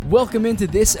Welcome into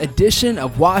this edition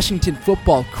of Washington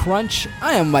Football Crunch.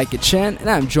 I am Micah Chen, and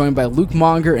I'm joined by Luke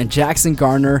Monger and Jackson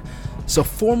Garner. So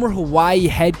former Hawaii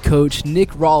head coach Nick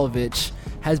ROLOVICH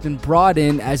has been brought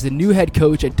in as the new head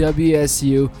coach at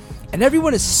WSU, and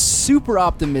everyone is super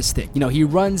optimistic. You know, he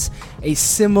runs a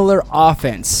similar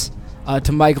offense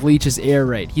to Mike Leach's air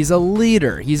raid. He's a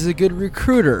leader. He's a good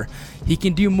recruiter. He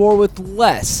can do more with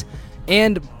less.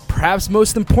 And perhaps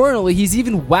most importantly, he's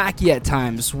even wacky at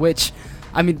times, which,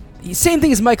 I mean, same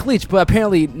thing as Mike Leach, but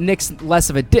apparently Nick's less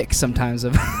of a dick sometimes. A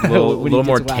little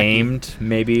more tamed,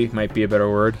 maybe, might be a better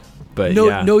word. But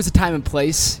knows the time and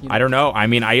place. You know? I don't know. I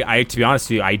mean, I to be honest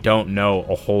with you, I don't know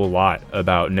a whole lot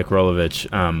about Nick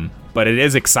ROLOVICH, but it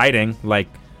is exciting. Like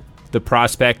the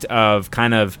prospect of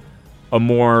kind of a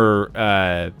more,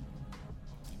 I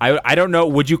don't know.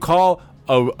 Would you call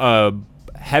a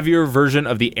heavier version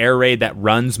of the air raid that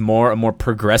runs more a more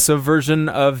progressive version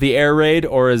of the air raid,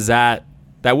 or is that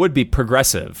would be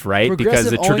progressive, right?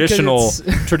 Because the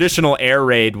traditional air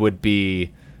raid would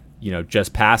be, you know,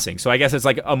 just passing. So I guess it's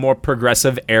like a more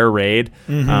progressive air raid,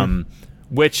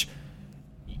 which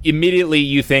immediately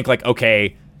you think like,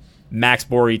 okay, Max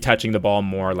Borey touching the ball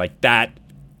more, like that's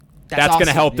awesome. Going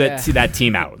to help that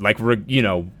team out. Like, you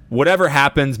know, whatever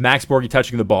happens, Max Borey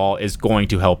touching the ball is going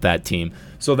to help that team.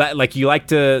 So that, like, you like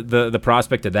the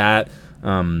prospect of that.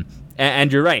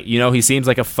 And you're right. You know, he seems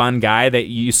like a fun guy. That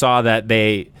you saw that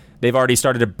they've already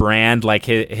started to brand like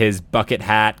his bucket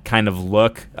hat kind of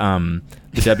look. The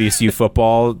WSU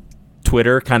football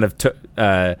Twitter kind of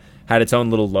had its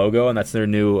own little logo, and that's their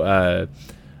new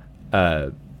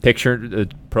picture,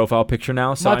 profile picture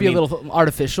now. So might be a little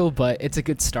artificial, but it's a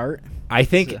good start. I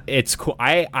think it's cool.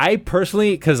 I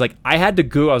personally, because like I had to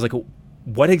Google, I was like,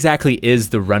 what exactly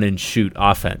is the run and shoot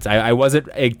offense? I wasn't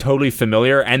totally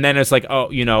familiar, and then it's like,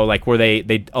 oh, you know, like where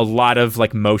they a lot of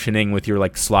like motioning with your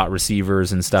like slot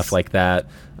receivers and stuff like that,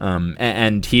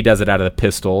 and he does it out of the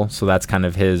pistol, so that's kind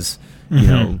of his you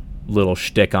know little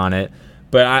shtick on it.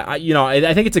 But I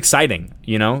think it's exciting.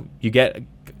 You know, you get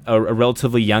a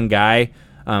relatively young guy,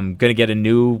 gonna get a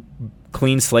new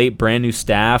clean slate, brand new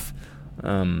staff,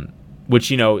 which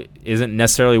you know isn't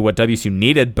necessarily what WSU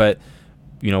needed, but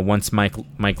you know, once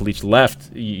Mike Leach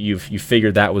left, you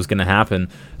figured that was going to happen.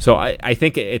 So I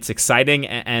think it's exciting,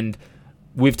 and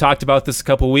we've talked about this a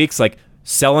couple of weeks, like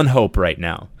selling hope right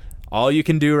now. All you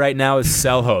can do right now is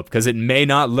sell hope, because it may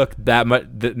not look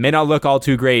all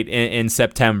too great in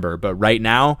September, but right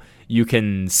now you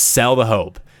can sell the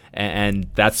hope, and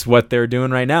that's what they're doing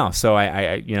right now. So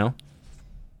I you know,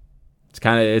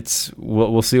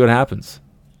 we'll see what happens.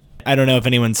 I don't know if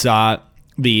anyone saw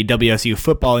the WSU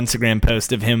football Instagram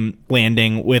post of him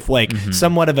landing with like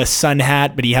somewhat of a sun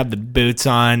hat, but he had the boots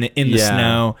on in the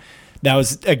snow. That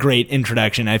was a great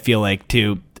introduction, I feel like,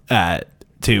 to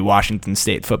Washington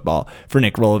State football for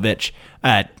Nick ROLOVICH.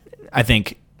 I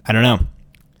think, I don't know,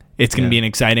 it's going to be an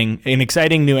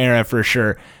exciting new era for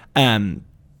sure.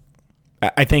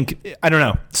 I think, I don't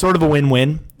know, sort of a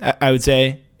win-win, I would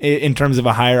say, in terms of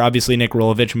a hire. Obviously, Nick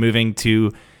ROLOVICH moving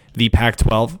to the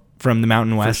Pac-12 from the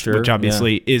Mountain West, which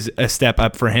obviously is a step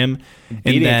up for him.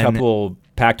 Beating a couple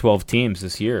Pac-12 teams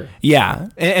this year. Yeah,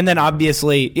 and then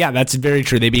obviously, that's very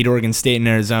true. They beat Oregon State and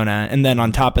Arizona. And then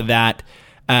on top of that,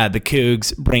 the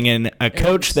Cougs bring in a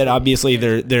coach that obviously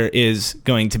there is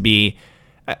going to be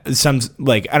some,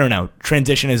 like, I don't know,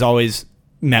 transition is always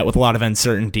met with a lot of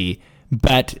uncertainty,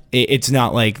 but it's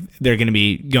not like they're going to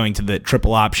be going to the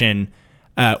triple option,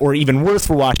 or even worse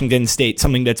for Washington State,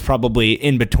 something that's probably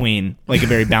in between, like a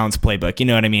very balanced playbook. You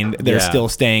know what I mean? They're still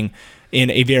staying in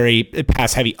a very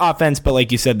pass-heavy offense, but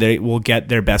like you said, they will get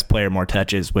their best player more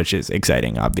touches, which is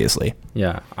exciting, obviously.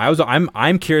 Yeah,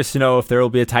 I'm curious to know if there will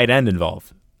be a tight end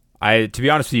involved. To be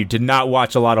honest with you, did not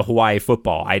watch a lot of Hawaii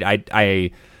football.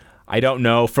 I don't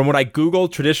know. From what I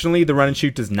Googled, traditionally the run and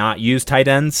shoot does not use tight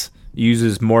ends. It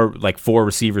uses more like 4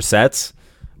 receiver sets,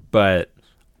 but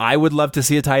I would love to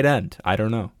see a tight end. I don't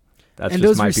know. And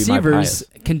those receivers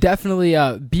can definitely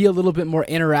be a little bit more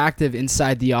interactive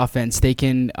inside the offense. They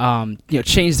can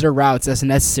change their routes as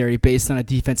necessary based on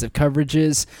defensive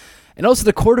coverages. And also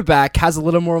the quarterback has a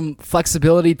little more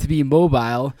flexibility to be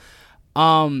mobile.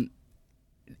 And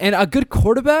a good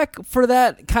quarterback for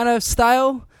that kind of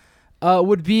style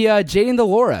would be Jaden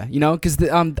DeLora, you know, because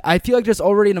I feel like there's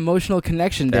already an emotional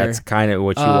connection there. That's kind of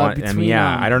what you want. Between, I mean,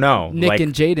 I don't know. Nick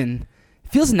and Jaden.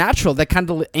 Feels natural. That kind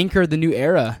of anchor the new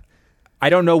era. I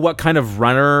don't know what kind of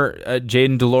runner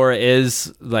Jaden DeLora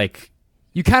is. Like,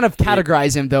 you kind of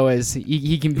categorize him though as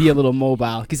he can be a little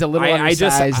mobile. He's a little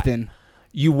undersized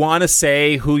you want to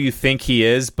say who you think he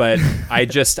is, but I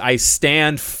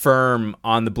stand firm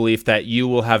on the belief that you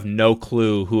will have no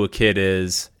clue who a kid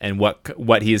is and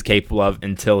what he is capable of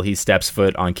until he steps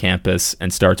foot on campus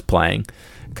and starts playing,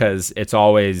 because it's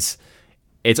always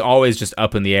just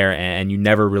up in the air and you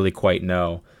never really quite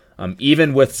know.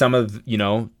 Even with some of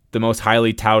the most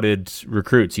highly touted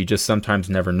recruits, you just sometimes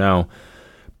never know.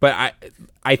 But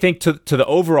I think to the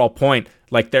overall point,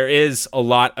 like, there is a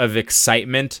lot of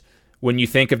excitement when you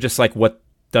think of just like what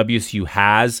WSU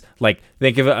has. Like,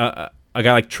 think of a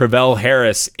guy like Travell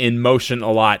Harris in motion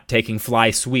a lot, taking fly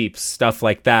sweeps, stuff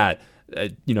like that.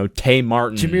 Tay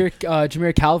Martin,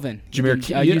 Jameer Calvin.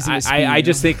 I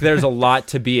just think there's a lot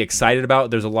to be excited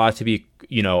about. There's a lot to be,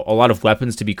 a lot of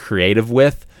weapons to be creative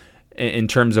with in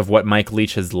terms of what Mike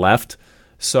Leach has left.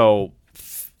 So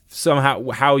somehow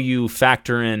how you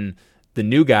factor in the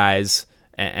new guys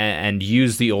and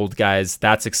use the old guys,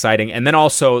 that's exciting. And then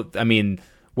also, I mean,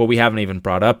 what we haven't even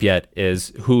brought up yet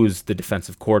is who's the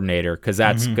defensive coordinator, because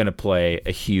that's going to play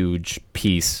a huge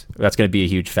piece. That's going to be a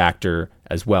huge factor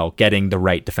as well, getting the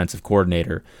right defensive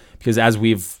coordinator. Because as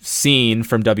we've seen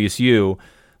from WSU,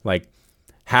 like,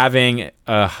 having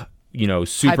a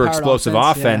super explosive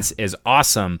offense is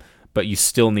awesome, but you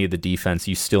still need the defense.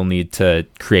 You still need to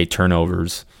create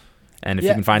turnovers. And if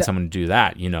you can find someone to do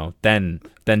that, then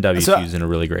WSU's in a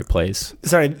really great place.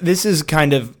 Sorry, this is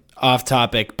kind of off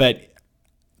topic, but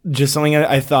just something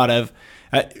I thought of.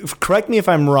 Correct me if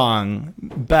I'm wrong,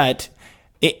 but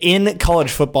in college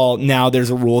football now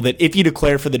there's a rule that if you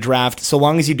declare for the draft, so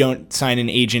long as you don't sign an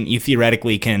agent, you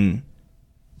theoretically can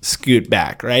scoot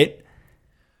back, right?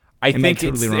 I think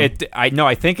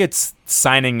it's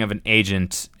signing of an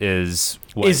agent is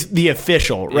the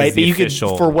official, right? But you could,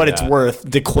 for what it's worth,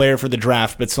 declare for the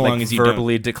draft, but so long as you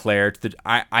verbally declare.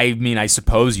 I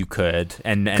suppose you could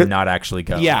and not actually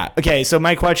go. Yeah. Okay. So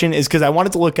my question is, because I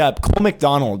wanted to look up, Cole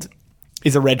McDonald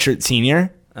is a redshirt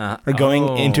senior, or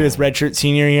going into his redshirt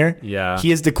senior year. Yeah.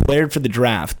 He is declared for the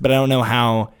draft, but I don't know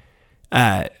how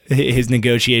his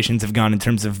negotiations have gone in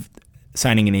terms of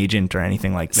signing an agent or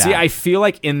anything like that. See, I feel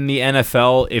like in the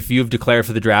NFL, if you've declared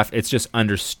for the draft, it's just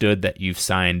understood that you've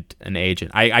signed an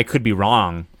agent. I could be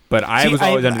wrong, but I was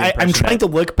always under the impression. I'm trying to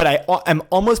look, but I'm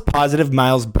almost positive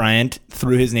Miles Bryant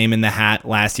threw his name in the hat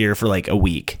last year for like a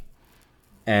week.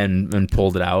 And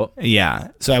pulled it out?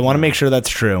 Yeah. So I want to make sure that's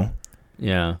true.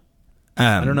 Yeah.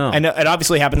 I don't know. I know it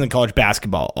obviously happens in college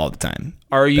basketball all the time.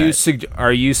 Are you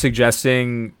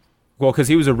suggesting... Well, because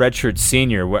he was a redshirt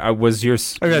senior. Was your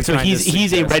so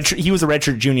he's a redshirt? He was a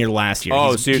redshirt junior last year.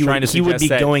 Oh, so you're trying to suggest he would be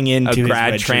going into a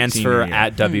grad his transfer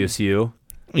at WSU?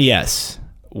 Yes.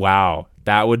 Wow,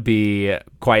 that would be a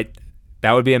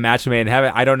match made in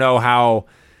heaven. I don't know how.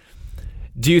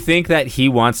 Do you think that he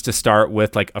wants to start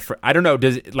with like I don't know.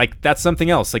 That's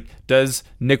something else? Like, does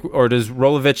Nick or does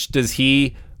ROLOVICH, does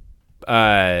he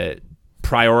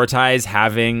prioritize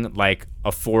having like a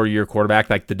 4-year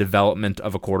quarterback, like the development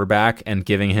of a quarterback, and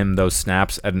giving him those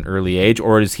snaps at an early age?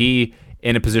 Or is he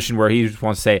in a position where he just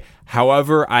wants to say,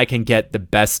 however I can get the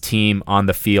best team on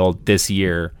the field this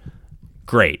year,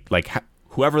 great. Like,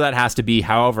 whoever that has to be,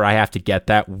 however I have to get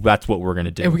that, that's what we're going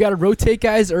to do. If we got to rotate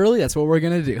guys early, that's what we're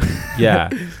going to do. Yeah.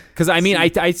 Because, I mean, I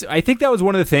think that was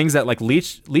one of the things that, like,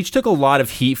 Leach took a lot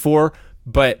of heat for,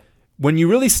 but when you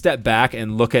really step back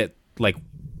and look at, like,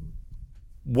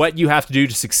 what you have to do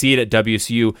to succeed at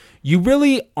WSU, you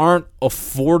really aren't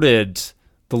afforded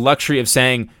the luxury of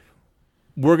saying,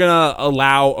 we're going to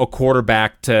allow a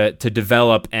quarterback to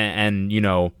develop and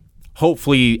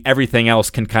hopefully everything else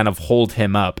can kind of hold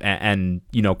him up and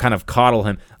kind of coddle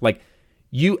him. Like,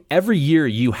 every year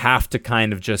you have to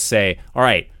kind of just say, all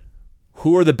right,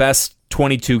 who are the best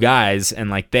 22 guys? And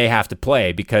like, they have to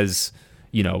play because,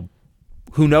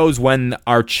 who knows when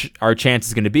our chance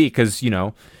is going to be? Because,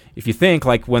 if you think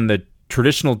like when the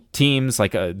traditional teams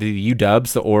like the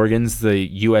UWs, the Oregons, the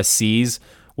USCs,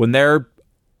 when they're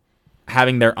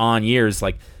having their on years,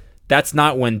 like that's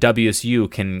not when WSU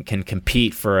can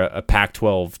compete for a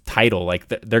Pac-12 title. Like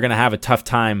they're going to have a tough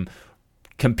time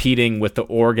competing with the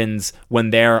Oregons when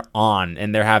they're on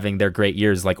and they're having their great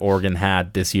years like Oregon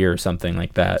had this year or something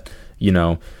like that,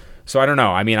 So I don't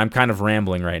know. I mean, I'm kind of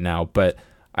rambling right now, but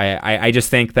I just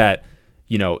think that,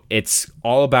 it's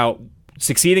all about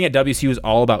succeeding at WSU is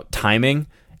all about timing,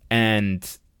 and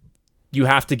you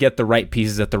have to get the right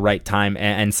pieces at the right time.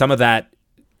 And some of that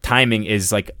timing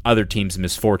is like other teams'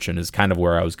 misfortune is kind of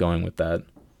where I was going with that.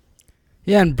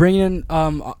 Yeah, and bringing in,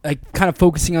 like kind of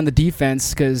focusing on the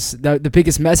defense, because the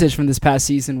biggest message from this past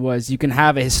season was you can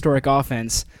have a historic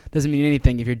offense. Doesn't mean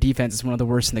anything if your defense is one of the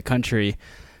worst in the country.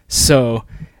 So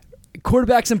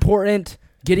quarterback's important.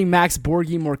 getting Max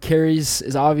Borghi more carries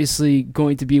is obviously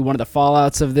going to be one of the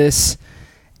fallouts of this.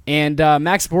 And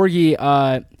Max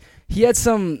Borghi, he had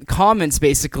some comments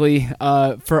basically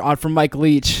from Mike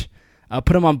Leach,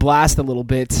 put him on blast a little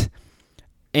bit.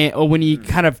 And when he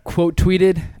kind of quote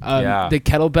tweeted the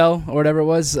kettlebell or whatever it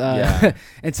was, and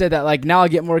said that like, now I'll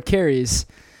get more carries.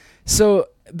 So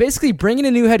basically, bringing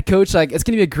a new head coach, like, it's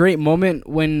going to be a great moment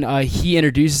when he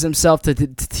introduces himself to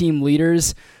team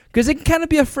leaders, because it can kind of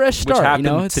be a fresh start. Which happened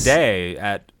you know?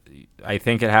 today I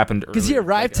think it happened because he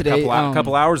arrived today. A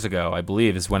couple hours ago, I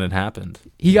believe, is when it happened.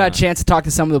 He got a chance to talk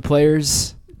to some of the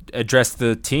players, address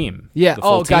the team. Yeah. The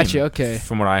full team, gotcha. Okay.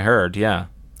 From what I heard, yeah.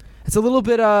 It's a little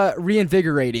bit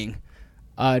reinvigorating,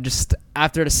 just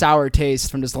after the sour taste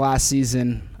from this last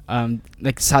season.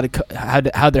 Like how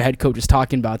their head coach was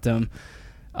talking about them.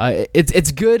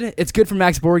 It's good. It's good for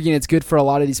Max Borghi, and it's good for a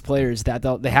lot of these players that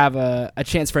they have a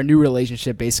chance for a new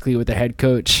relationship, basically, with their head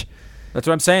coach. That's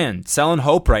what I'm saying. Selling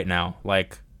hope right now.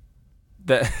 Like,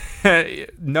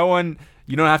 no one.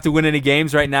 You don't have to win any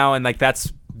games right now, and like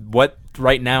that's what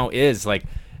right now is like.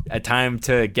 A time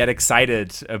to get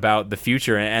excited about the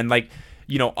future, and like,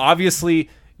 you know, obviously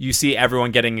you see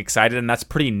everyone getting excited, and that's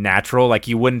pretty natural. Like,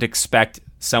 you wouldn't expect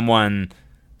someone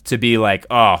to be like,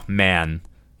 oh man,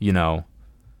 you know,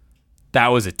 that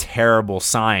was a terrible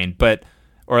sign,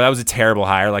 or that was a terrible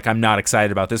hire, like, I'm not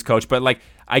excited about this coach. But like,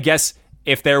 I guess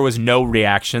if there was no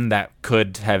reaction, that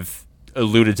could have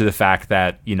alluded to the fact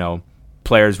that, you know,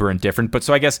 players were indifferent. But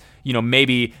so I guess, you know,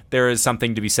 maybe there is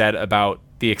something to be said about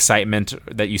the excitement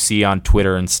that you see on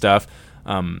Twitter and stuff.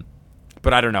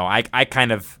 But I don't know. I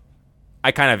kind of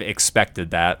expected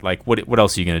that. Like, what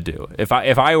else are you going to do? If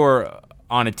I were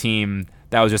on a team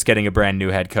that was just getting a brand new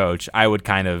head coach, I would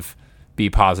kind of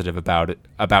be positive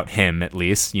about him, at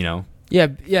least, you know.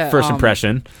 Yeah. First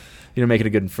impression. You know, make it a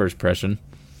good first impression.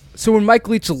 So when Mike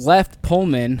Leach left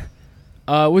Pullman,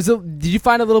 did you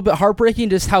find it a little bit heartbreaking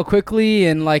just how quickly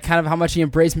and like kind of how much he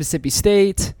embraced Mississippi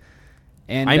State?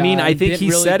 And I mean, I think he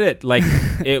said it like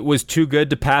it was too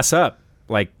good to pass up.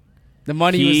 Like, the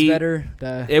money was better.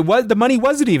 The money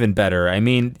wasn't even better. I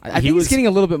mean, I think he's getting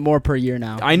a little bit more per year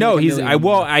now. I know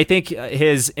I think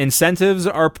his incentives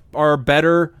are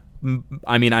better.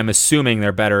 I mean, I'm assuming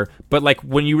they're better, but like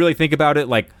when you really think about it,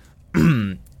 like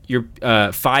you're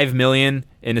 $5 million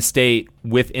in a state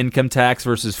with income tax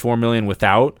versus $4 million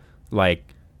without, like.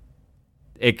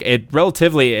 It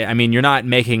relatively, I mean, you're not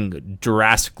making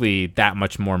drastically that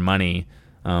much more money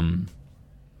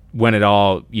when it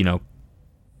all, you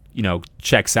know,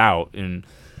 checks out. And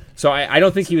so I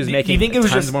don't think he was making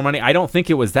tons of more money. I don't think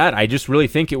it was that. I just really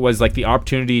think it was like the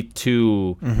opportunity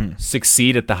to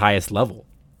succeed at the highest level.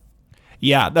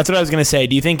 Yeah, that's what I was going to say.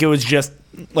 Do you think it was just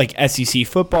like SEC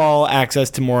football, access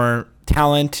to more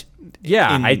talent?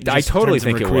 Yeah, I totally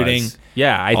think it was.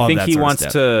 Yeah, I think he wants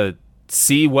to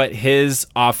see what his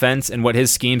offense and what his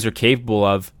schemes are capable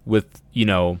of with, you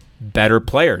know, better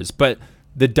players. But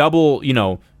the double, you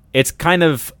know, it's kind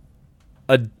of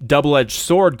a double-edged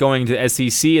sword going to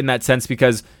SEC in that sense,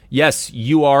 because yes,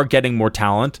 you are getting more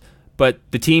talent, but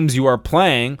the teams you are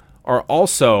playing are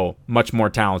also much more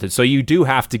talented. So you do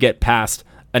have to get past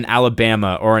an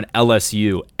Alabama or an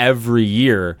LSU every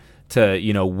year to,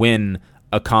 you know, win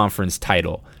a conference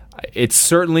title. It's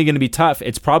certainly going to be tough.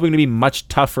 It's probably going to be much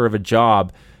tougher of a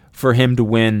job for him to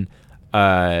win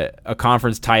a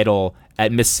conference title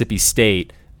at Mississippi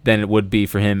State than it would be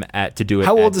for him to do it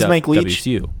How old at is Mike Leach?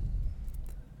 WSU.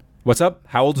 What's up?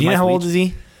 How old is Mike Leach? How old is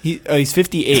he? He's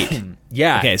 58.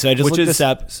 Yeah. Okay, so I just looked this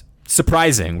up.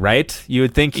 Surprising, right? You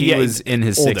would think he was in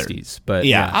his older. 60s, but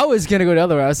yeah. I was going to go the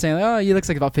other way. I was saying, oh, he looks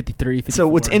like about 53, 54. So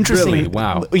what's interesting, really?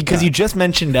 Wow. Because you just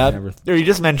mentioned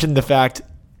the fact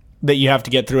that you have to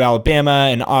get through Alabama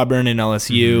and Auburn and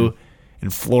LSU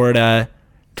and Florida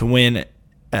to win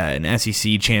an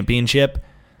SEC championship.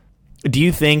 Do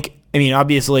you think, I mean,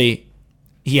 obviously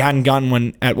he hadn't gotten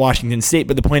one at Washington State,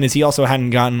 but the point is he also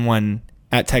hadn't gotten one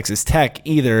at Texas Tech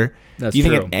either. That's Do you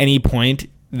true. think at any point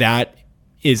that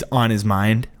is on his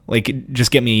mind? Like, just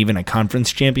get me even a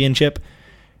conference championship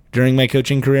during my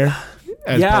coaching career?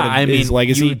 His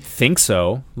legacy? You would think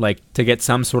so. Like, to get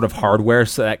some sort of hardware,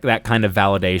 so that kind of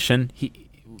validation.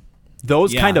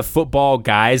 Those kind of football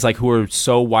guys, like, who are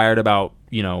so wired about,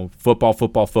 you know,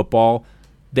 football.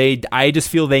 I just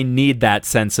feel they need that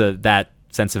sense of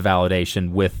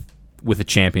validation with a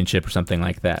championship or something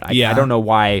like that. I don't know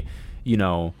why, you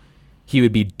know, he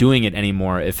would be doing it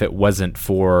anymore if it wasn't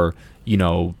for, you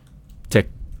know,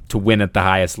 to win at the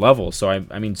highest level. So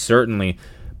I mean, certainly.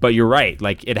 But you're right.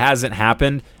 Like, it hasn't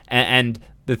happened. And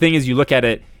the thing is, you look at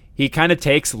it, he kind of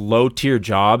takes low-tier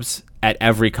jobs at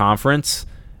every conference.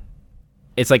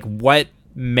 It's like, what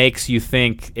makes you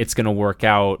think it's going to work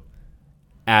out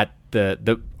at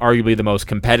the arguably the most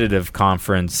competitive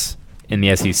conference in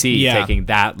the SEC, taking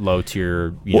that low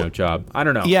tier job. I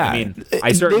don't know. Yeah, I mean,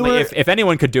 I certainly if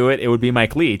anyone could do it, it would be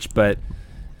Mike Leach. But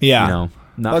I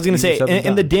was going to say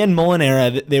in the Dan Mullen era,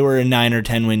 they were a 9 or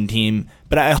 10 win team,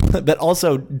 but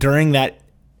also during that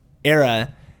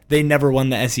era, they never won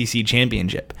the SEC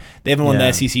championship. They haven't won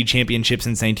the SEC championship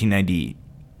since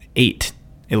 1998.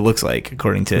 It looks like,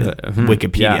 according to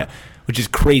Wikipedia, which is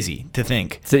crazy to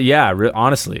think. So,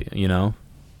 honestly,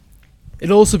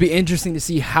 It'll also be interesting to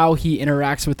see how he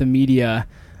interacts with the media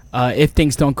if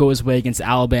things don't go his way against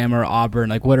Alabama or Auburn.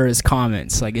 Like, what are his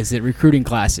comments? Like, is it recruiting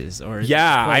classes or?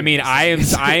 I mean, I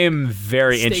am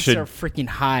very interested. Stakes are freaking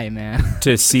high, man.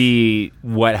 To see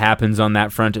what happens on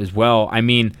that front as well. I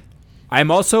mean,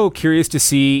 I'm also curious to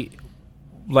see,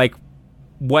 like,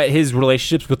 what his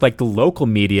relationships with like the local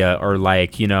media are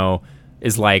like.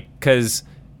 Is like, because.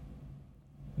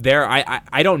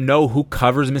 I don't know who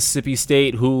covers Mississippi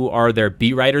State, who are their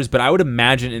beat writers, but I would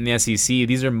imagine in the SEC,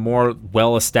 these are more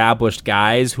well-established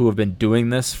guys who have been doing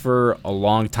this for a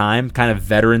long time, kind of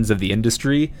veterans of the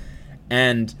industry.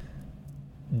 And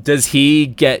does he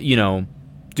get,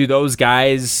 do those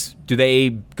guys, do they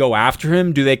go after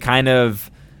him? Do they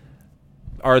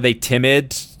are they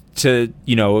timid to,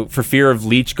 for fear of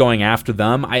Leach going after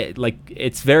them?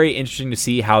 It's very interesting to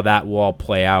see how that will all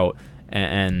play out.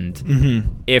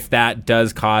 And if that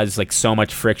does cause like so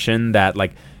much friction that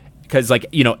like, because like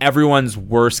everyone's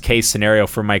worst case scenario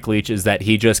for Mike Leach is that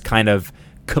he just kind of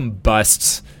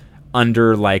combusts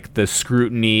under like the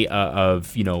scrutiny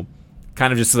of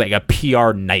kind of just like a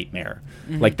PR nightmare.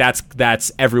 Like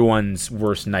that's everyone's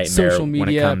worst nightmare. Social media, when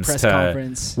it comes press to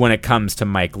conference. When it comes to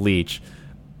Mike Leach.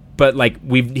 But like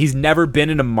he's never been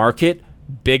in a market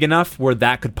big enough where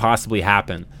that could possibly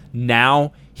happen.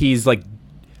 Now he's like.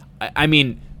 I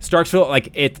mean, Starksville,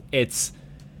 like it's.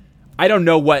 I don't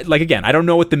know what, like again, I don't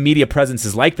know what the media presence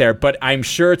is like there, but I'm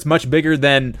sure it's much bigger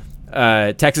than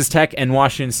Texas Tech and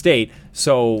Washington State.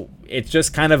 So it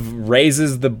just kind of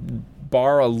raises the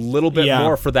bar a little bit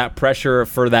more for that pressure,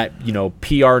 for that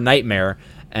PR nightmare,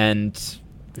 and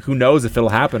who knows if it'll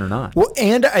happen or not. Well,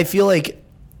 and I feel like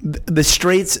the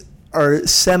straits are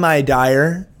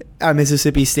semi-dire at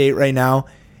Mississippi State right now,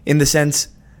 in the sense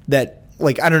that.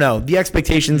 Like, I don't know, the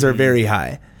expectations are very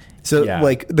high. So,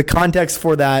 like, the context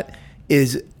for that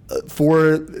is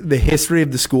for the history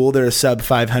of the school, they're a sub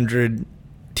 500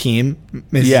 team,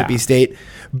 Mississippi State,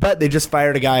 but they just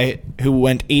fired a guy who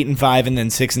went 8-5 and then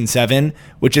 6-7,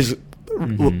 which is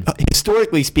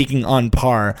historically speaking on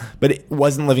par, but it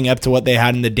wasn't living up to what they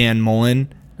had in the Dan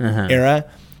Mullen era,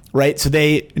 right? So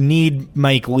they need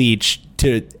Mike Leach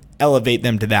to elevate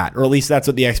them to that, or at least that's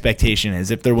what the expectation is,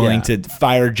 if they're willing to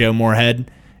fire Joe Moorhead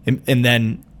and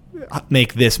then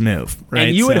make this move, right?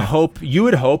 And you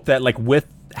would hope that like with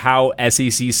how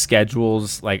SEC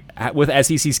schedules, like with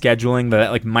SEC scheduling,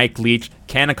 that like Mike Leach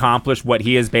can accomplish what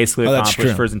he has basically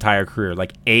accomplished for his entire career,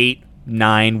 like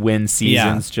 8-9 win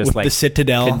seasons, just with like the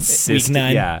Citadel week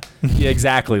 9. Yeah,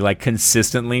 exactly, like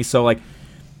consistently. So like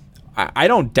I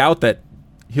don't doubt that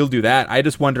he'll do that. I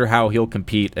just wonder how he'll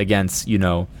compete against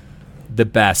the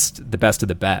best of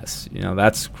the best.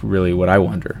 That's really what I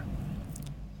wonder.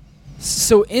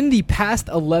 So in the past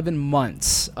 11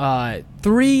 months,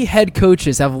 3 head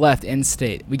coaches have left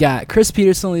in-state. We got Chris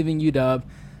Peterson leaving UW,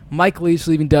 Mike Leach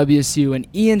leaving WSU, and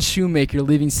Ian Shoemaker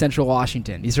leaving Central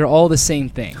Washington. These are all the same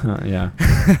thing.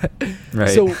 Right.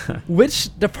 So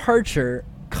which departure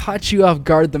caught you off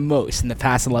guard the most in the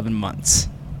past 11 months?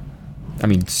 I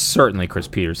mean, certainly Chris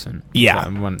Peterson. Yeah.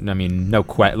 I mean, no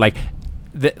question. Like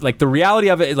the reality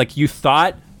of it, like you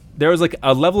thought there was like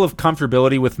a level of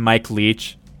comfortability with Mike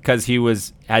Leach because he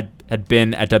had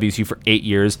been at WSU for 8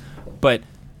 years, but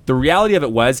the reality of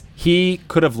it was he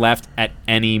could have left at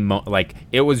any like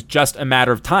it was just a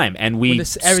matter of time, and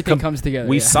everything comes together.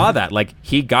 We saw that, like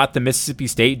he got the Mississippi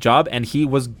State job and he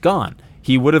was gone.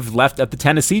 He would have left at the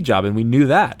Tennessee job, and we knew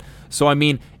that. So I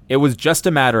mean, it was just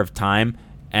a matter of time,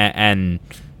 and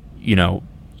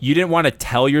you didn't want to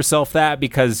tell yourself that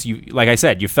because you, like I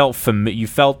said, you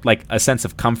felt like a sense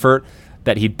of comfort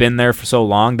that he'd been there for so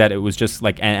long that it was just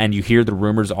like, and you hear the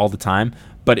rumors all the time,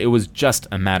 but it was just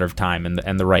a matter of time,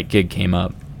 and the right gig came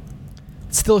up.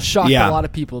 Still shocked a lot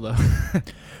of people though.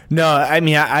 No, I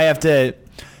mean, I have to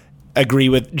agree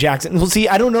with Jackson. Well, see,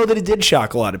 I don't know that it did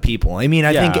shock a lot of people. I mean,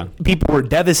 I think people were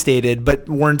devastated, but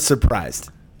weren't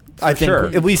surprised. I think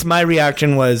at least my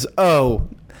reaction was, oh,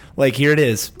 like here it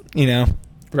is,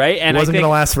 Right? And it wasn't going to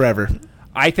last forever.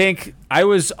 I think I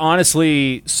was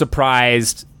honestly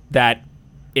surprised that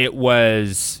it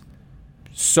was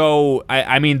so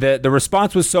I mean the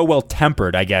response was so well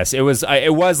tempered. I guess it was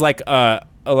like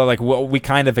what we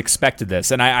kind of expected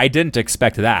this, and I didn't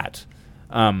expect that.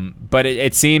 But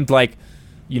it seemed like,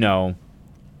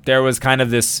 there was kind of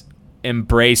this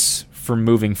embrace for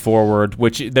moving forward,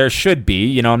 which there should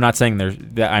be. I'm not saying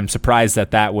that I'm surprised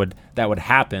that would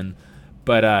happen,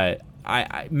 but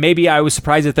I maybe I was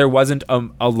surprised that there wasn't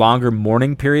a longer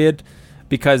mourning period,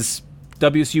 because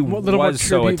WSU was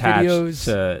so attached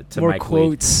to more Mike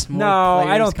quotes. Leach. No,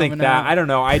 I don't think that. I don't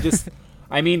know. I just,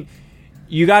 I mean,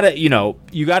 you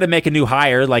gotta make a new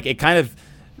hire. Like, it kind of,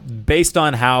 based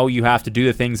on how you have to do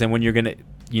the things and when you're gonna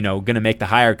make the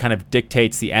hire, kind of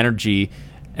dictates the energy,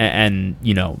 and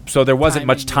so there wasn't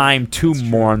much time to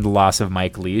mourn the loss of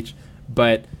Mike Leach,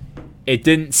 but it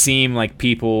didn't seem like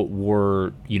people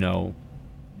were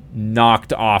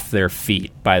knocked off their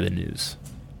feet by the news.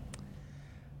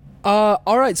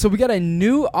 All right, so we got a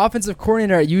new offensive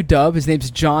coordinator at UW. His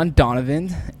name's John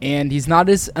Donovan, and he's not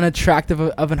as unattractive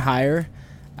of an hire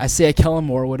as, say, a Kellen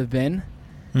Moore would have been.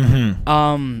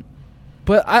 Mm-hmm.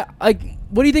 But I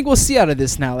what do you think we'll see out of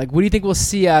this now? Like, what do you think we'll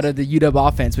see out of the UW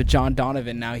offense with John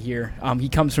Donovan now here? He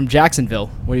comes from Jacksonville,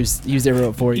 where he was there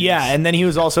for 4 years. Yeah, and then he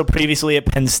was also previously at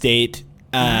Penn State,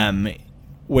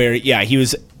 where he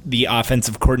was the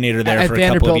offensive coordinator there for a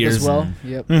couple of years as well.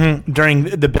 Yep. Mm-hmm. During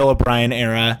the Bill O'Brien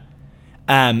era.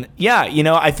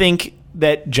 I think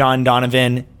that John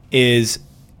Donovan is,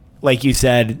 like you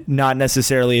said, not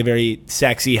necessarily a very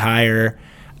sexy hire,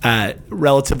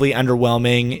 relatively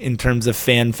underwhelming in terms of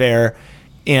fanfare,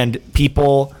 and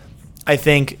people, I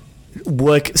think,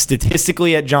 look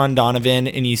statistically at John Donovan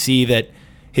and you see that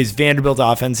his Vanderbilt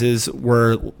offenses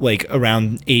were like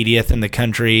around 80th in the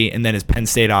country, and then his Penn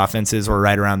State offenses were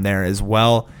right around there as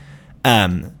well.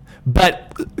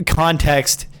 But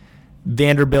context,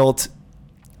 Vanderbilt,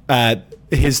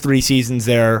 his 3 seasons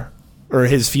there, or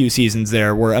his few seasons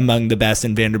there, were among the best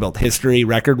in Vanderbilt history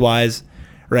record-wise,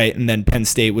 right? And then Penn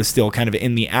State was still kind of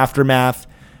in the aftermath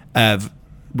of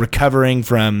recovering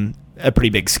from a pretty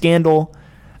big scandal,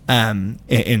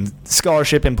 in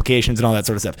scholarship implications and all that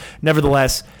sort of stuff.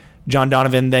 Nevertheless, John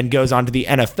Donovan then goes on to the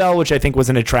NFL, which I think was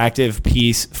an attractive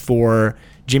piece for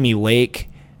Jimmy Lake.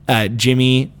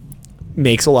 Jimmy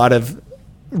makes a lot of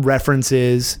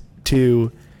references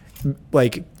to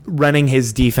like running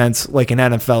his defense like an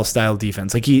NFL style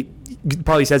defense. Like, he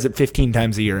probably says it 15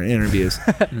 times a year in interviews,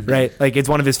 right? Like, it's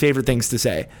one of his favorite things to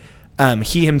say.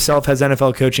 He himself has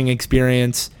NFL coaching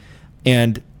experience,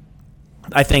 and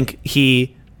I think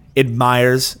he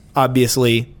admires,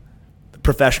 obviously,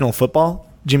 professional football.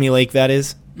 Jimmy Lake, that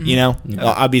is,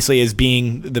 obviously, as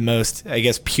being the most, I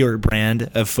guess, pure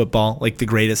brand of football, like the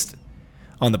greatest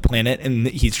on the planet, and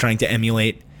he's trying to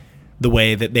emulate the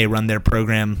way that they run their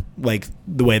program, like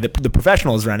the way that the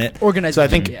professionals run it. Organized. So I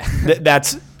think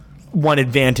that's one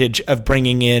advantage of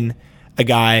bringing in a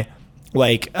guy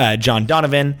like John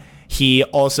Donovan. He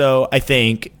also, I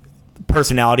think,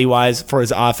 personality-wise for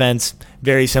his offense,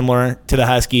 very similar to the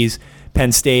Huskies.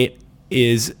 Penn State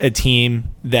is a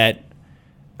team that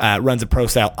runs a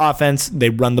pro-style offense. They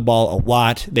run the ball a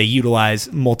lot. They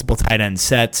utilize multiple tight end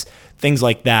sets, things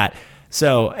like that.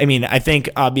 So, I mean, I think,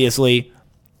 obviously,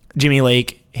 Jimmy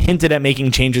Lake hinted at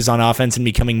making changes on offense and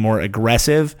becoming more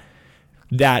aggressive.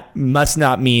 That must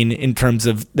not mean in terms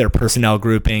of their personnel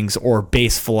groupings or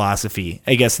base philosophy.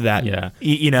 I guess that,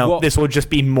 this will just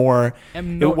be more,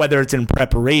 whether it's in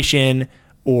preparation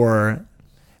or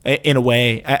in a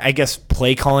way, I guess,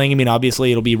 play calling. I mean,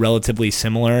 obviously it'll be relatively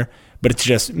similar, but it's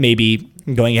just maybe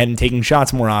going ahead and taking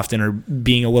shots more often or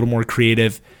being a little more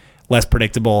creative, less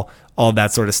predictable, all of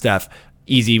that sort of stuff.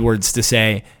 Easy words to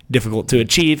say, difficult to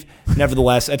achieve.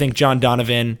 Nevertheless, I think John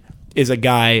Donovan is a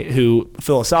guy who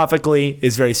philosophically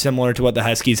is very similar to what the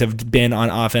Huskies have been on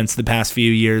offense the past few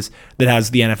years, that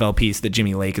has the NFL piece that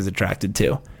Jimmy Lake is attracted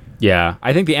to. Yeah,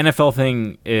 I think the NFL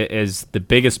thing is the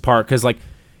biggest part, because like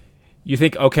you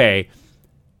think, okay,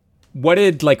 what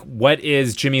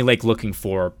is Jimmy Lake looking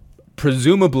for?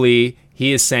 Presumably,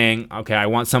 he is saying, okay, I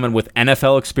want someone with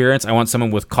NFL experience, I want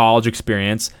someone with college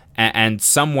experience, and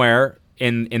somewhere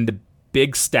in the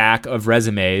big stack of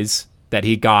resumes that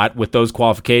he got with those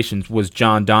qualifications was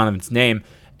John Donovan's name.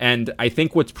 And I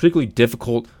think what's particularly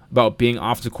difficult about being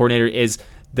offensive coordinator is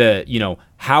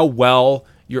how well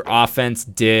your offense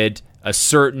did a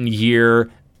certain year,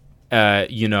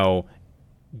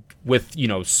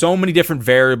 with so many different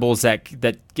variables that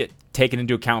get taken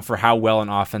into account for how well an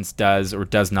offense does or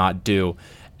does not do.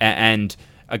 And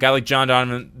a guy like John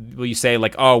Donovan, will you say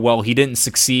like, oh, well, he didn't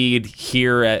succeed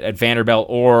here at Vanderbilt,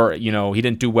 or he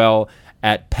didn't do well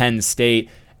at Penn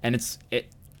State. And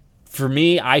for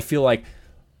me, I feel like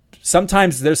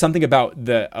sometimes there's something about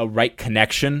a right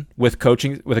connection with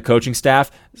a coaching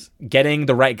staff, getting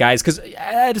the right guys. Because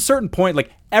at a certain point,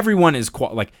 like everyone is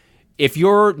like, if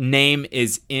your name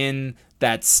is in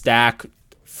that stack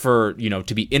for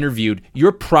to be interviewed,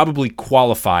 you're probably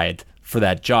qualified for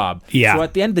that job. Yeah. So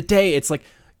at the end of the day, it's like,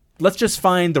 let's just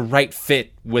find the right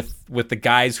fit with the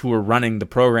guys who are running the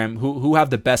program, who have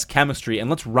the best chemistry, and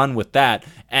let's run with that.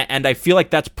 And I feel like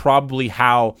that's probably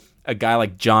how a guy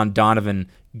like John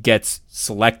Donovan gets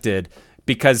selected,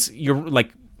 because you're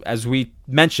like, as we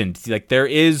mentioned, like there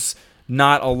is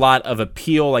not a lot of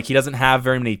appeal. Like he doesn't have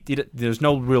very many. There's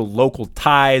no real local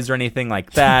ties or anything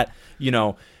like that.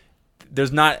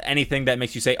 There's not anything that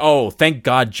makes you say, "Oh, thank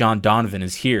God John Donovan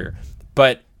is here."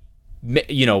 But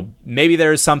maybe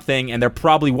there is something, and there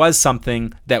probably was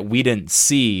something that we didn't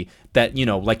see, that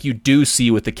like you do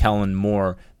see with the Kellen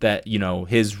Moore, that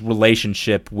his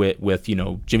relationship with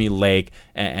Jimmy Lake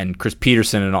and Chris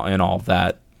Peterson and all of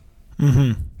that.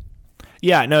 Mm-hmm.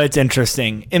 Yeah, no, it's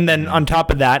interesting. And then on top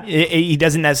of that, he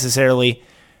doesn't necessarily,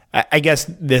 I guess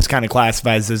this kind of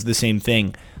classifies as the same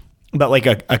thing, but like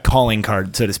a calling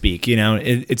card, so to speak.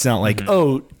 It's not like,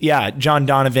 oh yeah, John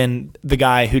Donovan, the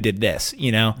guy who did this.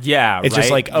 Yeah, it's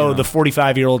just like, the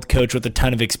 45-year-old coach with a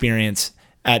ton of experience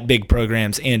at big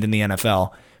programs and in the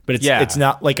NFL. But it's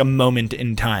not like a moment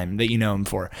in time that you know him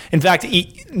for. In fact,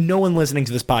 no one listening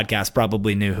to this podcast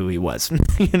probably knew who he was.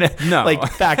 No, like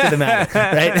fact of the matter,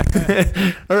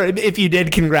 right? Or if you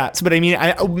did, congrats. But I mean,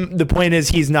 the point is,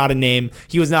 he's not a name.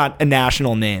 He was not a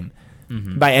national name.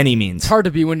 By any means. It's hard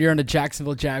to be when you're in the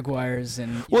Jacksonville Jaguars.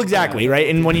 Well, exactly, right?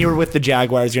 And when you were with the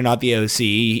Jaguars, you're not the OC.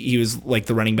 He was like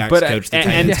the running backs coach, the tight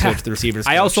ends coach, the receivers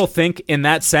coach. I also think in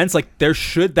that sense, like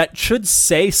that should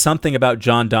say something about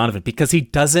John Donovan, because he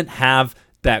doesn't have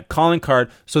that calling card.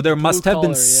 So there must have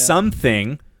been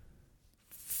something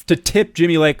to tip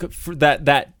Jimmy Lake for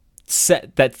that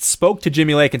spoke to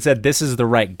Jimmy Lake and said, this is the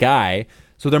right guy.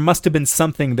 So there must have been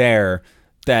something there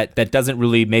that doesn't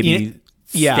really maybe...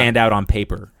 stand out on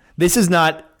paper. This is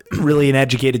not really an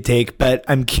educated take, but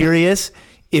I'm curious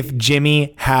if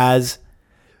Jimmy has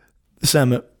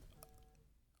some,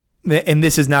 and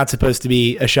this is not supposed to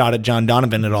be a shot at John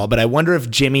Donovan at all, but I wonder if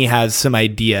Jimmy has some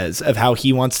ideas of how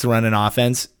he wants to run an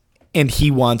offense, and he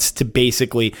wants to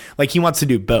basically, like, he wants to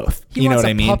do both. You know what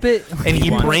I mean? Puppet. And he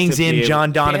brings in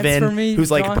John Donovan,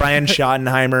 who's like Brian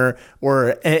Schottenheimer,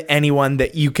 or anyone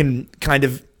that you can kind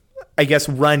of, I guess,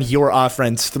 run your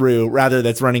offense through, rather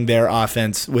that's running their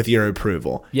offense with your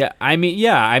approval. I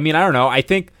don't know. I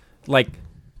think like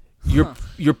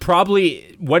you're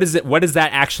probably, what does that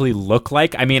actually look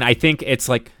like? I mean, I think it's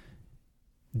like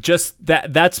just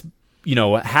that's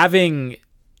having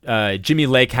Jimmy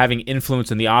Lake having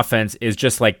influence in the offense is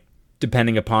just like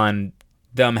depending upon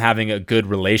them having a good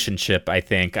relationship. I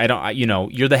think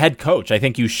you're the head coach. I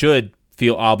think you should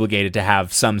feel obligated to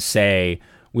have some say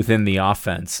within the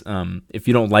offense, if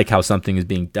you don't like how something is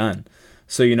being done.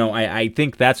 So, I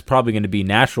think that's probably going to be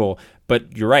natural,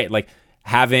 but you're right. Like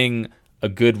having a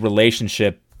good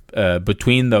relationship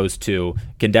between those two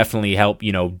can definitely help,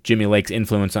 Jimmy Lake's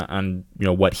influence on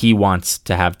what he wants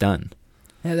to have done.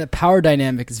 Yeah, that power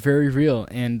dynamic is very real.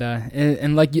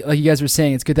 And like you guys were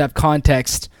saying, it's good to have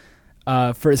context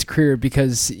for his career,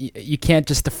 because you can't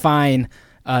just define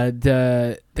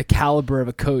the caliber of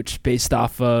a coach based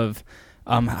off of,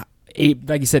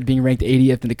 like you said, being ranked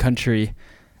 80th in the country,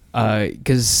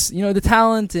 because the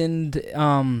talent and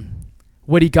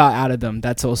what he got out of them,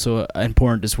 that's also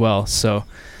important as well. So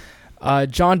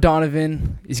John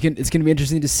Donovan, it's gonna be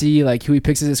interesting to see like who he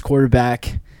picks as his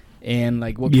quarterback, and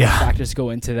like what kind of factors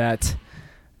go into that,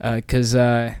 because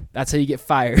that's how you get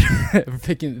fired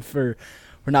for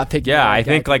not picking. Yeah, I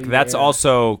think like that's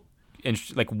also.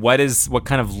 Like what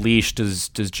kind of leash does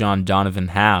John Donovan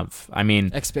have? I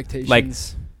mean, expectations. Like,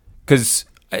 because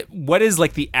what is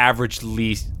like the average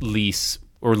leash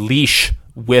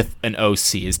with an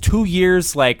OC? Is 2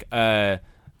 years like an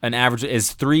average?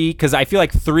 Is 3? Because I feel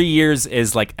like 3 years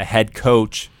is like a head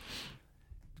coach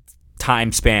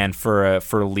time span for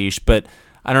a leash, but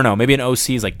I don't know. Maybe an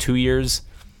OC is like 2 years.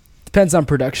 Depends on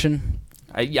production.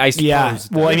 I suppose.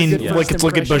 Well, I mean, let's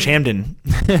look at Bush Hampton.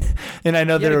 And I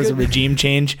know there was a regime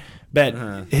change, but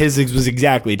his was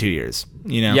exactly 2 years.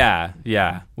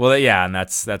 Yeah. Well, yeah, and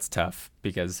that's tough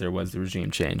because there was the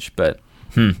regime change. But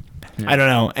I don't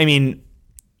know. I mean,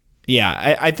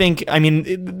 I think. I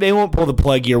mean, they won't pull the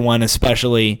plug year one,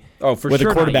 especially with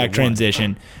a quarterback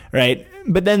transition, right?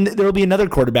 But then there will be another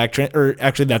quarterback. Or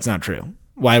actually, that's not true.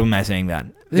 Why am I saying that?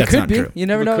 That's not not be. True. You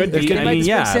never know. Could be. They might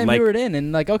bring Sam like, Hewitt in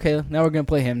and like, okay, now we're gonna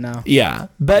play him now. Yeah,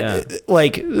 but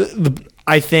like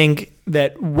I think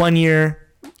that 1 year,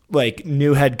 like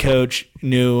new head coach,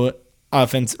 new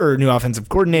offensive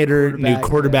coordinator, new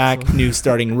quarterback, new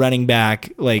starting running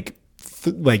back, like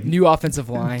new offensive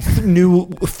line, new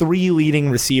 3 leading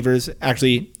receivers.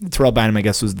 Actually, Terrell Bynum, I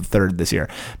guess, was the 3rd this year,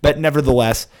 but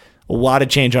nevertheless, a lot of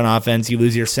change on offense. You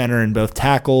lose your center and both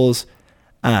tackles.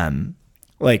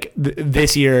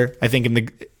 This year, I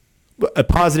think a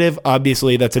positive,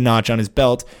 obviously, that's a notch on his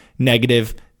belt.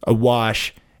 Negative, a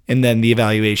wash, and then the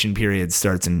evaluation period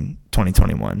starts in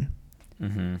 2021.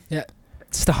 Mm-hmm. Yeah,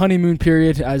 it's the honeymoon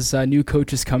period as new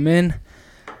coaches come in.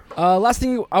 Last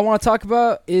thing I want to talk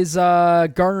about is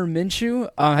Gardner Minshew.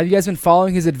 Have you guys been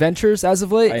following his adventures as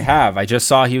of late? I have. I just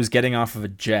saw he was getting off of a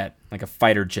jet, like a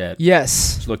fighter jet.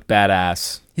 Yes. Which looked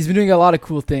badass. He's been doing a lot of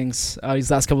cool things these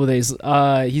last couple of days.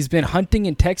 He's been hunting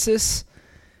in Texas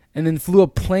and then flew a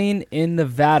plane in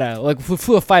Nevada. Like,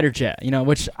 flew a fighter jet,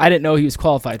 which I didn't know he was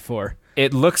qualified for.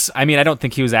 It looks, I don't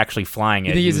think he was actually flying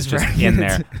it. He was just in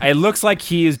there. It looks like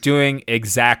he is doing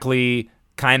exactly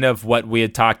kind of what we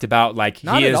had talked about. Like,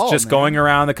 Not he at is all, just man. going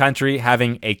around the country,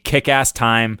 having a kick-ass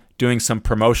time, doing some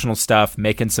promotional stuff,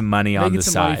 making some money on the Making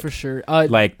some side. money for sure.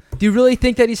 Do you really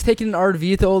think that he's taking an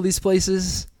RV to all these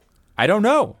places? I don't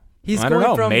know. He's I don't going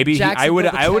know. from Maybe Jacksonville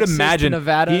to I would Texas to imagine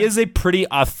Nevada. he is a pretty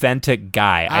authentic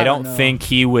guy. I don't don't know. think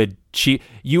he would cheat.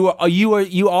 You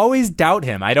always doubt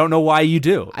him. I don't know why you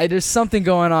do. There's something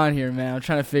going on here, man. I'm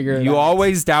trying to figure it out. You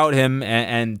always doubt him,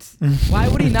 and Why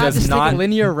would he not does just not- take a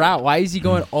linear route? Why is he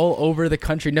going all over the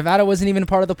country? Nevada wasn't even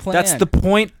part of the plan. that's the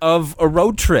point of a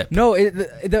road trip. No,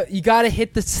 you got to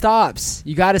hit the stops.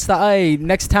 You got to stop. Hey,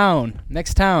 next town.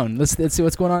 Let's see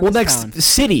what's going on. Well, in this next town.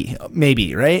 city,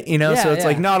 maybe, right? Yeah, So it's yeah.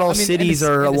 like not all I mean, cities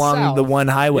and are it's along south. the one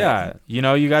highway. Yeah,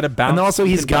 you got to bounce. And then also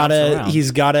you he's can bounce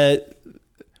gotta around.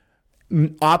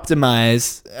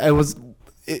 optimize.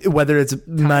 Whether it's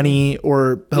money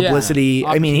or publicity. Yeah,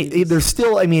 I mean, there's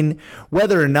still. I mean,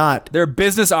 whether or not. There are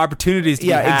business opportunities to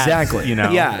be had, exactly.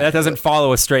 Yeah. that doesn't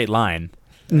follow a straight line.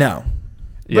 No.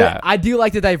 Yeah, But I do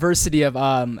like the diversity of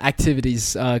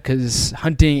activities because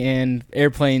hunting and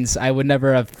airplanes, I would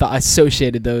never have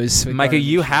associated those. With Micah, Gardner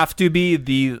you Minshew. have to be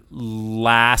the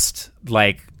last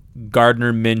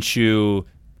Gardner Minshew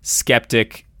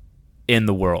skeptic in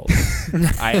the world.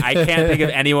 I can't think of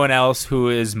anyone else who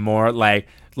is more like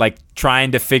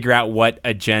trying to figure out what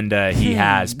agenda he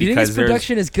has, Do you think because his there's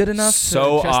production is good enough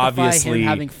so to justify obviously him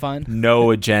having fun?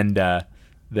 no agenda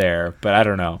there. But I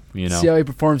don't know. See how he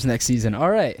performs next season. All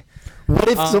right. What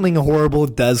if something horrible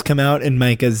does come out and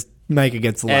Micah gets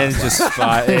the And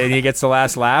last? and he gets the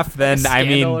last laugh, then I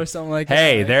mean, Scandal or something like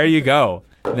hey, that. there you go.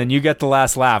 Then you get the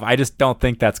last laugh. I just don't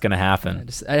think that's going to happen.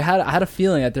 I had a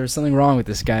feeling that there was something wrong with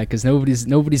this guy because nobody's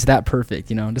that perfect,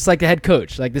 Just like the head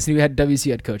coach, like this new WSU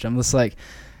head coach. I'm just like,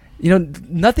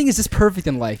 nothing is just perfect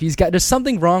in life. There's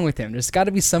something wrong with him. There's got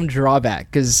to be some drawback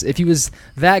because if he was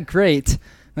that great,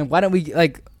 then why don't we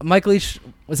Michael Leach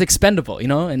was expendable,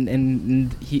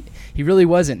 and he really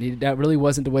wasn't. That really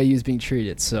wasn't the way he was being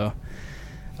treated. So.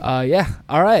 Yeah.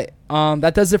 All right.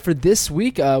 That does it for this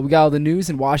week. We got all the news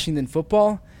in Washington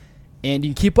football. And you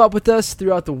can keep up with us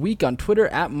throughout the week on Twitter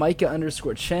at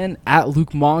Micah_Chen, at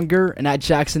Luke Monger, and at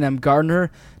Jackson M.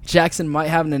 Gardner. Jackson might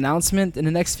have an announcement in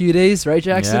the next few days, right,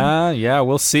 Jackson? Yeah,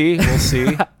 we'll see. We'll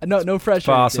see. No pressure.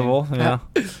 or Possible, anything. yeah.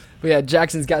 But yeah,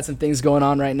 Jackson's got some things going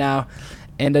on right now.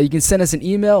 And you can send us an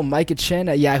email,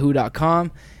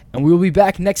 micahchen@yahoo.com. And we will be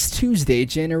back next Tuesday,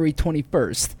 January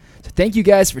 21st. So thank you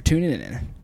guys for tuning in.